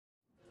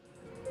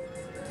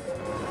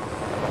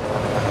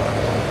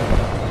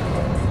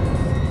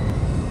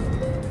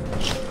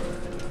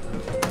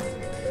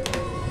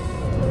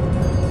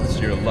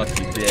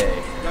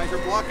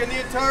blocking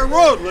the entire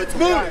road. Let's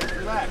move. Guys,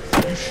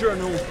 relax. You sure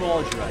no one's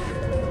followed you out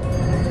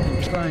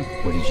here? Fine.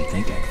 What did you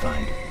think I'd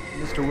find?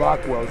 Mr.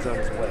 Rockwell's on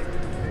his way.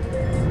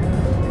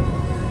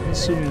 I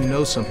assume you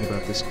know something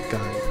about this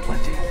guy.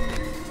 Plenty.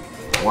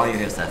 Why are you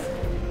here, Seth?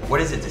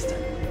 What is it this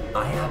time?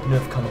 I happen to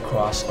have come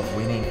across a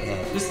winning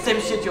hand. The same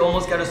shit you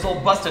almost got us all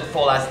busted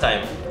for last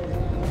time.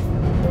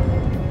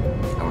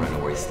 I want to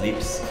know where he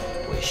sleeps,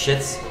 where he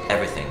shits,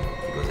 everything.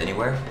 If he goes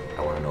anywhere,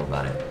 I want to know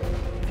about it.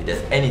 If he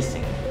does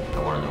anything,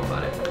 I want to know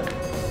about it.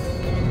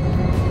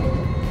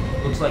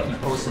 Looks like he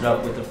posted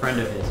up with a friend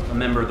of his, a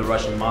member of the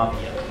Russian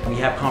mafia. We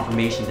have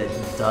confirmation that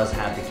he does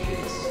have the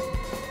case.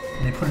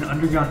 And they put an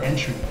underground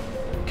entry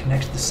that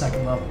connects to the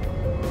second level.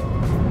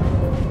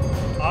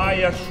 I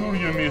assure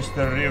you,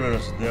 Mr.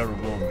 Rivers, there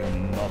will be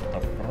not a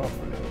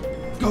problem.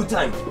 Go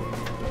time!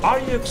 Are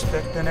you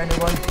expecting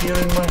anyone here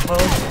in my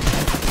house?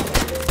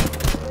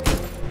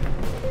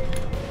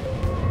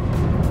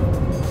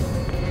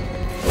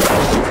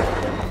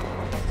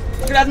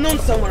 You could have known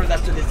someone would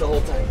have to this the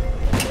whole time.